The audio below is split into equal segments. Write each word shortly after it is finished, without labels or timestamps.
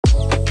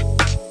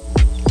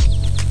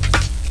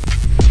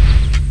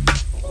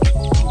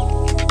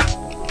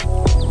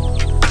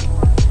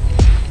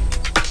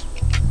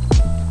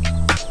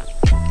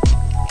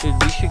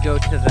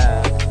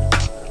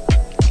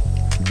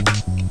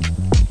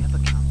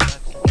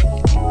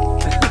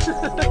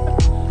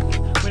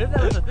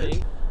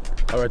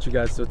Alright you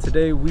guys, so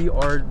today we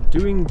are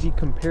doing the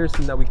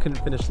comparison that we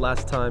couldn't finish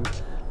last time,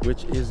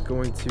 which is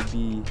going to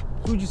be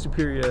Fuji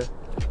Superia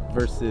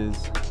versus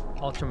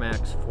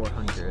Ultramax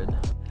 400.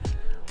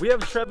 We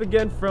have Trev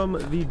again from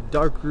the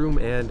dark room,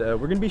 and we're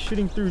going to be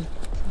shooting through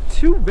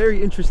two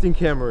very interesting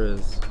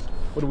cameras.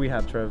 What do we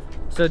have, Trev?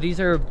 So these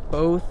are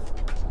both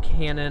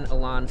Canon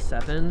Elan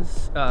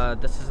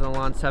 7s. This is an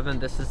Elan 7,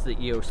 this is the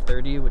EOS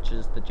 30, which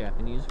is the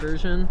Japanese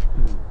version.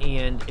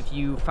 And if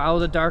you follow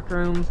the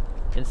darkroom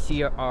and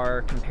see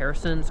our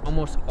comparisons,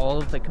 almost all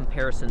of the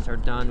comparisons are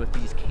done with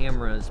these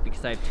cameras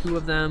because I have two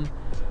of them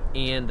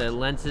and the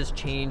lenses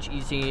change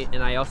easy,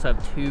 and I also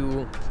have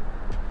two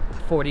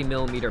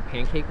 40mm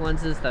pancake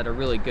lenses that are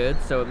really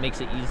good, so it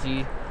makes it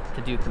easy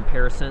to do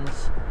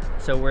comparisons.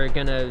 So we're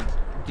gonna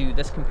do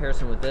this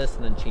comparison with this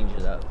and then change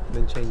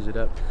it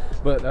up.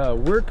 But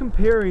we're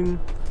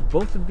comparing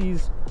both of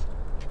these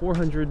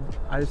 400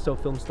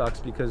 ISO film stocks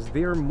because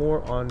they're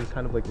more on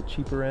kind of like the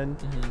cheaper end.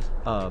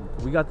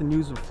 We got the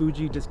news of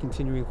Fuji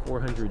discontinuing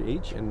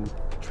 400H, and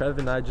Trev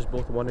and I just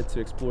both wanted to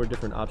explore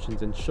different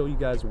options and show you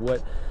guys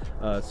what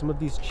some of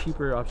these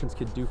cheaper options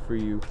could do for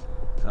you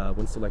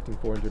when selecting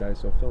 400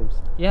 ISO films.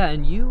 Yeah,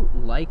 and you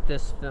like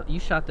this,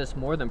 you shot this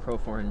more than Pro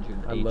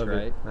 400H, I love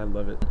right? it. I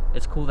love it.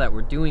 It's cool that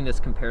we're doing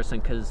this comparison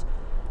because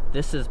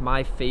this is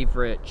my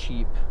favorite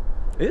cheap,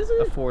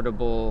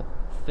 affordable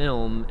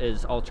film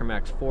is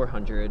Ultramax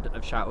 400.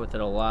 I've shot with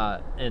it a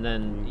lot, and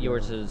then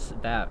yours is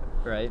that,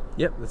 right?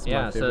 Yep, that's my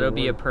favorite so it'll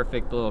be one. a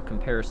perfect little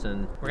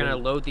comparison. We're gonna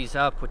load these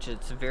up, which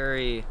it's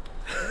very,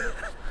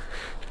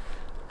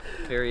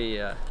 very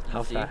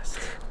How easy. fast?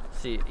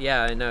 See,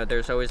 yeah, I know.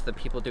 There's always the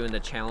people doing the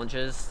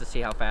challenges to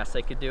see how fast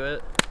they could do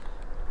it.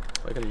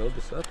 So I can load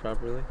this up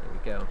properly. There we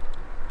go.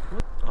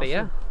 Awesome. But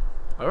yeah,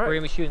 all right. we're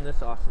gonna be shooting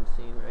this awesome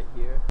scene right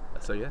here.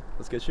 So yeah,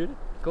 let's get shooting.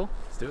 Cool.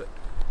 Let's do it.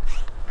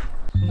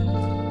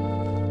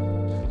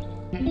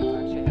 Actually,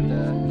 I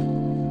have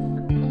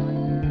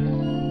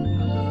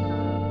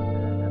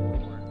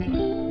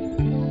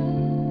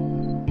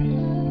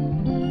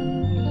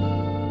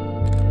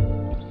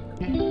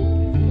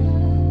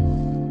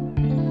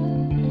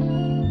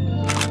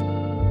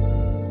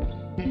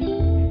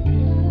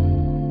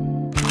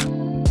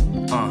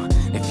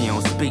If you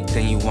don't speak,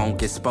 then you won't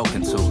get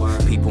spoken to.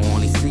 People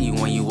only see you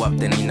when you up,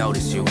 then they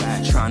notice you.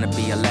 Trying to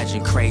be a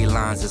legend, create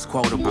lines is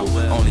quotable.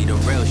 Only the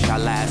real shall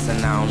last,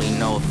 and I only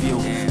know a few.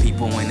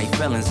 People when they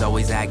feelings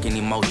always acting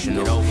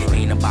emotional.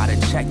 Ain't about a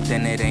check,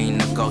 then it ain't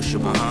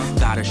negotiable.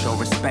 Gotta show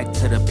respect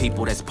to the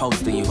people that's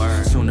posting you.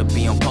 Soon to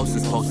be on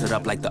posters posted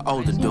up like the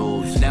older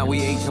dudes. Now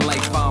we aging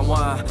like fine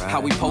wine,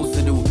 how we supposed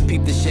to do.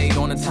 Peep the shade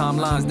on the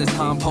timelines, this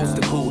time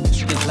posted cool.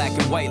 Just black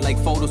and white like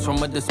photos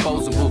from a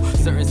disposable.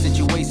 Certain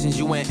situations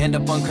you ain't end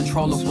up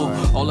uncontrollable.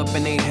 All up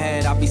in their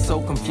head, I be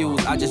so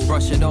confused. I just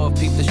brush it off,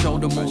 peep the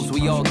shoulder moves.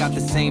 We all got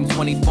the same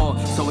 24,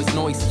 so it's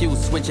no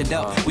excuse. Switch it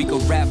up, we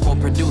could rap or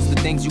produce. The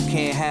things you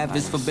can't have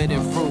is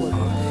forbidden fruit.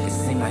 It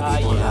seems like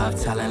people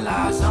love telling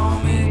lies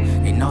on me.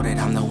 They know that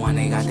I'm the one,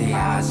 they got their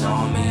eyes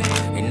on me.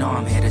 They know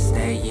I'm here to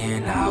stay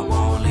and I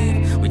won't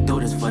leave. We do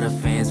this for the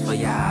fans, for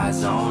your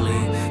eyes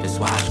only. Just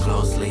watch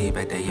closely,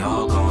 bet they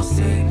all gon'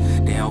 see.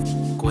 They don't f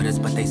with us,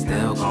 but they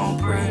still gon'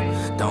 pray.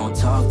 Don't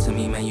talk to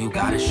me, man, you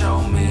gotta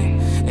show me.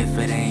 If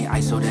it ain't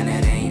ISO, then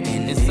it ain't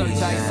in In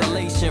such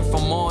isolation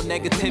from all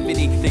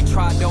negativity. They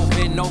tried over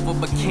and over,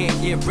 but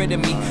can't get rid of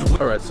me.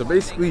 Alright, so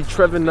basically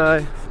Trev and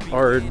I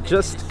are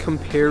just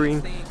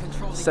comparing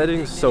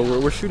settings. So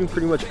we're shooting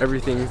pretty much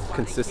everything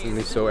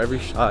consistently, so every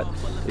shot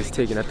is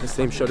taken at the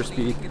same shutter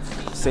speed,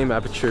 same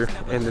aperture,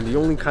 and then the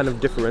only kind of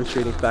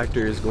differentiating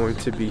factor is going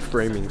to be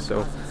framing.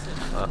 So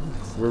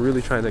we're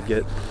really trying to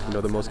get, you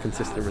know, the most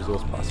consistent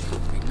results possible.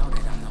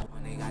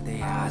 They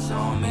eyes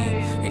on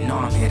me. They know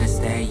I'm here to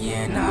stay,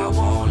 yeah, and I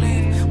won't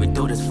leave. We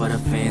do this for the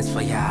fans,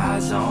 for your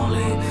eyes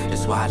only.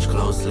 Just watch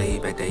closely,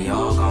 bet they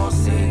all gon'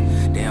 see.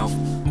 They don't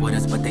f with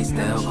us, but they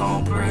still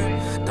gon' pray.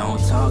 Don't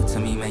talk to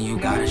me, man, you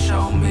gotta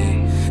show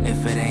me.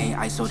 If it ain't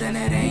ISO, then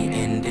it ain't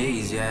in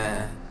these,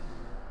 yeah.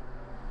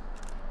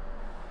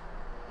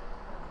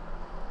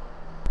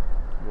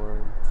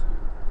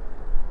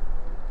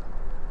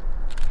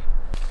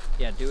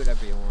 Yeah, do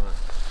whatever you want.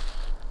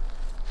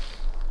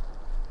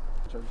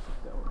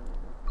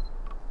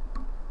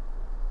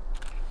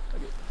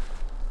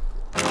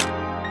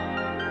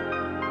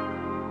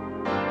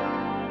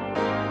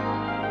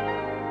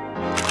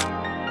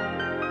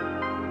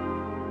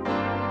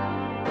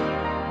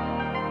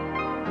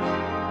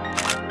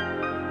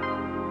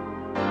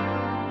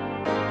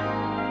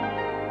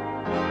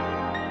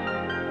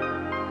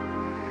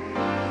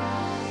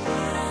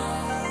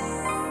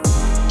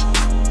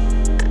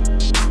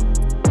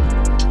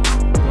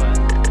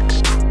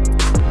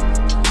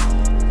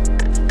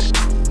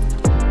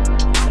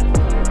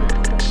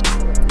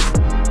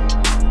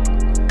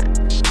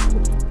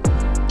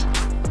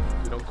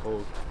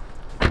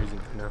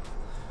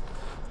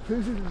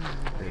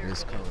 It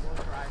is cold.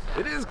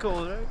 It is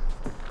cold, right?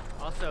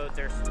 Also,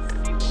 there's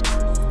seawater.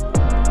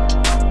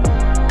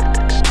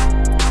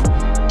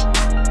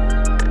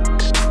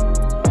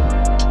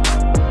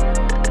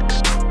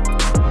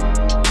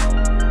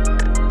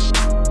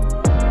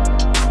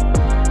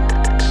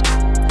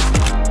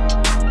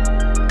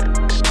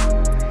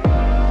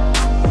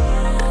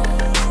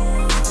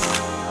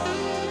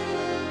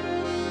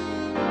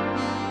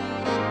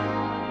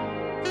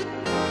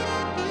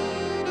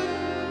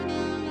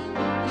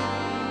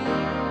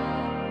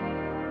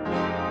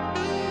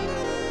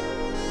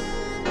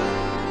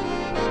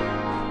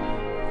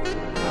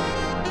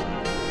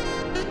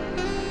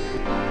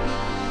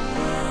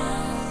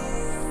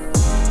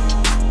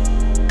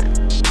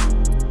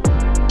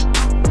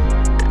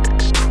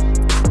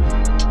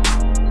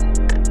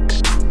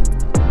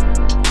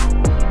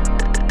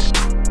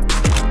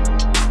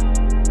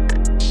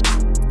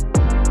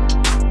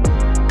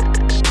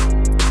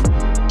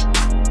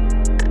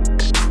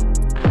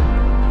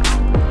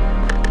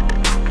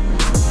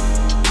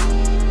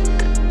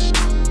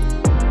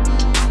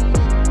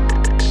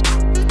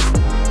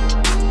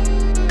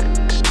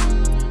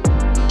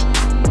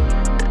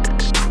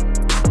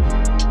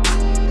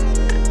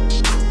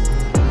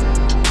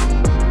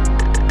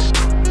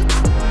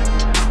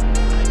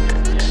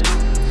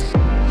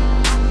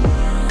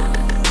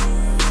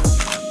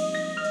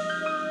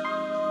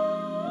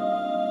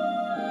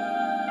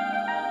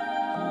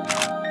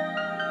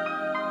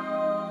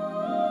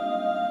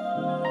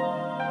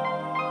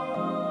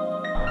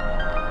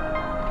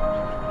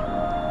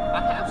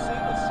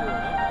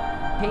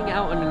 hang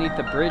out underneath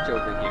the bridge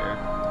over here.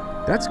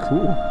 That's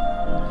cool.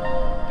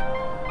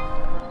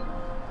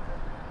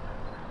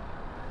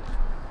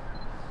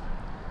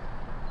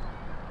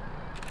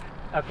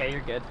 Okay,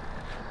 you're good.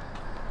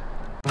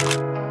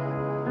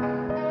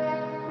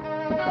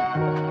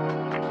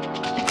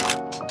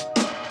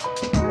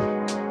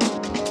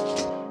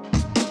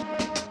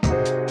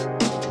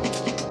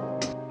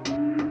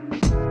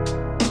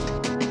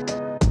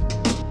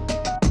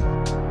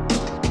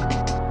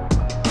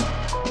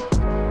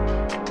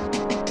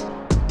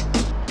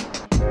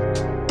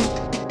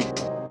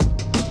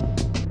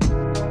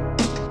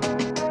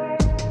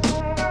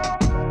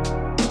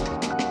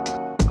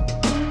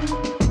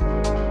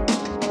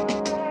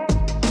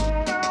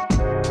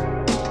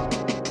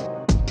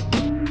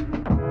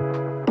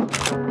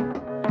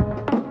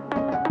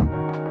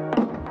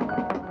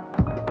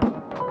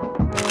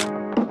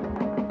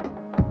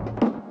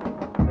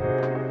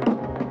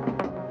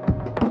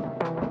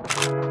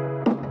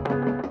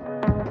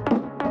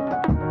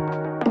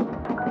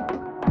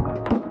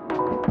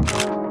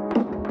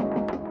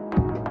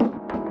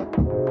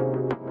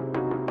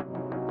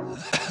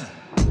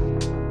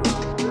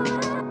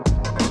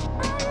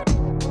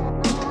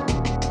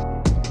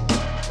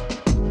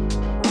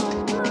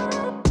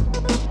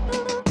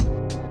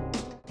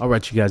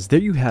 Alright you guys, there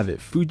you have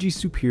it, Fuji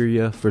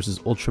Superia versus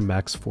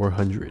Ultramax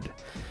 400.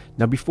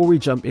 Now before we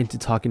jump into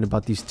talking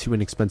about these two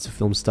inexpensive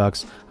film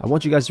stocks, I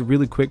want you guys to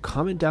really quick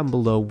comment down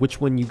below which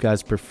one you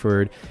guys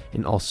preferred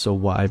and also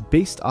why,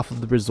 based off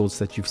of the results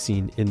that you've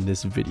seen in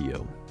this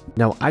video.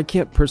 Now I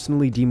can't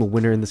personally deem a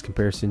winner in this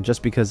comparison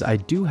just because I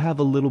do have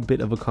a little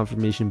bit of a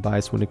confirmation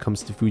bias when it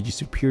comes to Fuji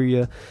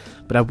Superia,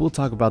 but I will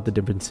talk about the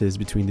differences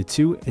between the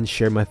two and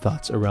share my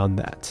thoughts around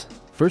that.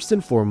 First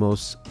and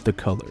foremost, the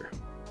color.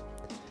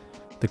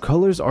 The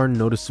colors are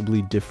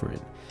noticeably different.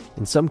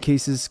 In some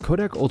cases,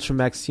 Kodak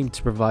Ultramax seemed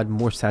to provide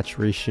more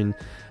saturation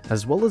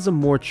as well as a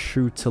more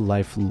true to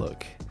life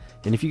look.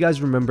 And if you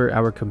guys remember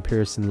our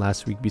comparison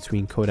last week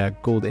between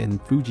Kodak Gold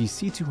and Fuji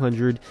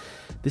C200,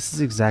 this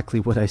is exactly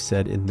what I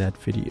said in that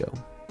video.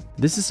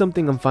 This is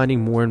something I'm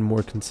finding more and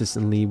more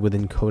consistently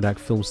within Kodak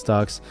film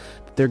stocks,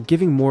 that they're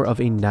giving more of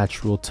a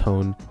natural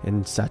tone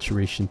and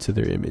saturation to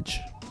their image.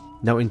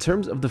 Now in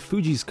terms of the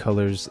Fuji's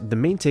colors, the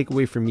main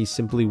takeaway for me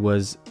simply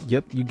was,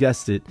 yep, you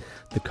guessed it,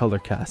 the color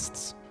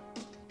casts.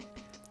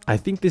 I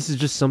think this is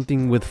just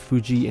something with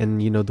Fuji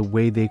and the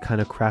way they kind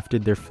of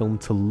crafted their film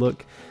to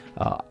look.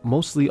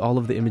 Mostly all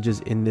of the images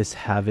in this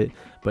have it,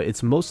 but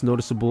it's most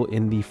noticeable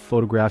in the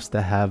photographs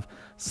that have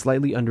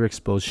slightly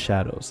underexposed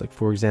shadows. Like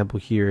for example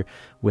here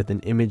with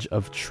an image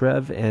of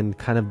Trev and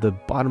kind of the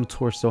bottom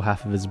torso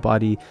half of his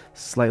body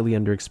slightly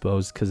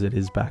underexposed because it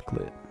is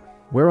backlit.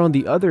 Where on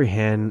the other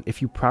hand,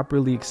 if you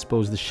properly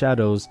expose the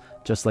shadows,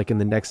 just like in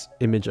the next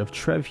image of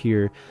Trev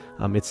here,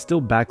 it's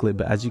still backlit,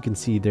 but as you can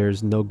see,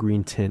 there's no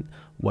green tint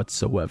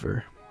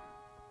whatsoever.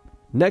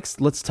 Next,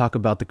 let's talk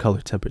about the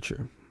color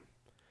temperature.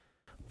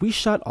 We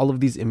shot all of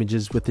these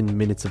images within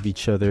minutes of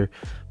each other,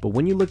 but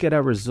when you look at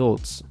our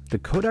results, the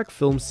Kodak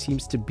film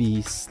seems to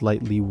be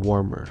slightly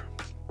warmer.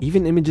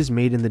 Even images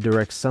made in the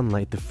direct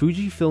sunlight, the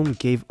Fuji film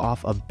gave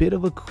off a bit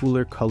of a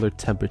cooler color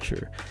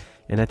temperature.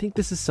 And I think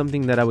this is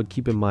something that I would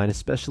keep in mind,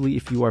 especially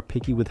if you are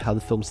picky with how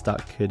the film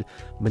stock could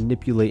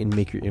manipulate and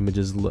make your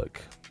images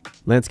look.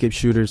 Landscape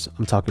shooters,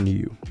 I'm talking to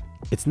you.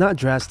 It's not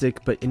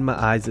drastic, but in my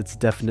eyes, it's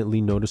definitely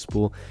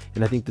noticeable,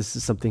 and I think this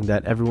is something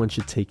that everyone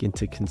should take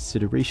into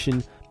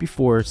consideration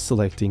before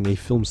selecting a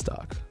film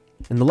stock.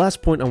 And the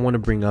last point I want to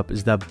bring up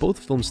is that both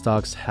film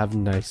stocks have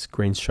nice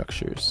grain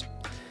structures.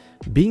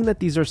 Being that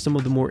these are some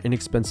of the more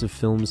inexpensive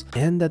films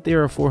and that they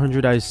are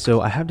 400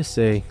 ISO, I have to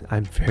say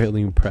I'm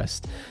fairly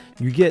impressed.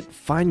 You get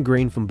fine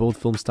grain from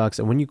both film stocks,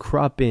 and when you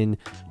crop in,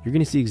 you're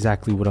going to see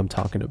exactly what I'm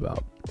talking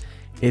about.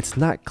 It's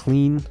not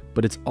clean,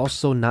 but it's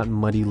also not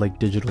muddy like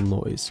digital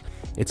noise.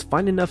 It's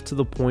fine enough to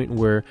the point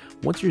where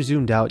once you're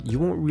zoomed out, you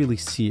won't really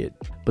see it.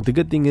 But the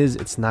good thing is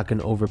it's not going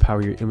to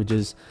overpower your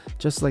images,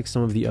 just like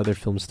some of the other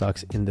film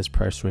stocks in this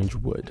price range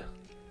would.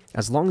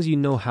 As long as you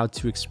know how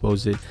to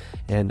expose it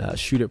and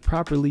shoot it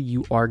properly,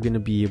 you are going to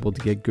be able to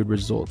get good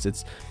results.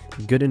 It's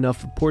good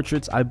enough for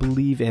portraits, I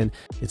believe, and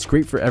it's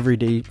great for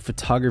everyday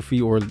photography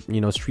or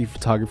street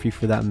photography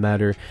for that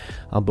matter.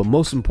 But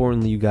most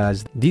importantly, you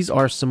guys, these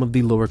are some of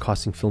the lower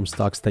costing film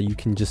stocks that you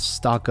can just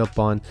stock up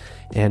on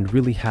and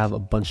really have a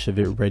bunch of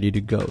it ready to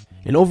go.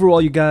 And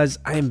overall, you guys,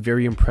 I am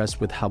very impressed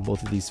with how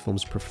both of these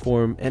films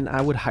perform, and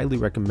I would highly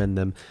recommend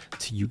them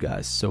to you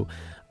guys. So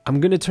I'm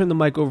going to turn the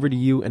mic over to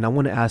you, and I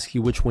want to ask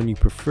you which one you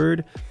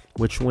preferred,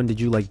 which one did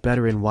you like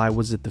better, and why?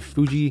 Was it the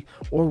Fuji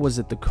or was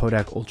it the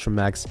Kodak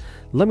Ultramax?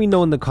 Let me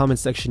know in the comment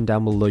section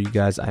down below, you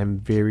guys. I'm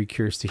very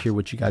curious to hear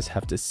what you guys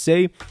have to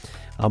say.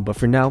 But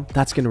for now,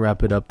 that's going to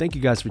wrap it up. Thank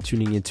you guys for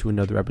tuning in to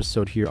another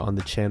episode here on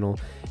the channel.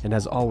 And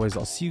as always,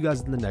 I'll see you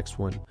guys in the next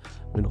one.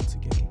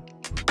 Minolta Gang.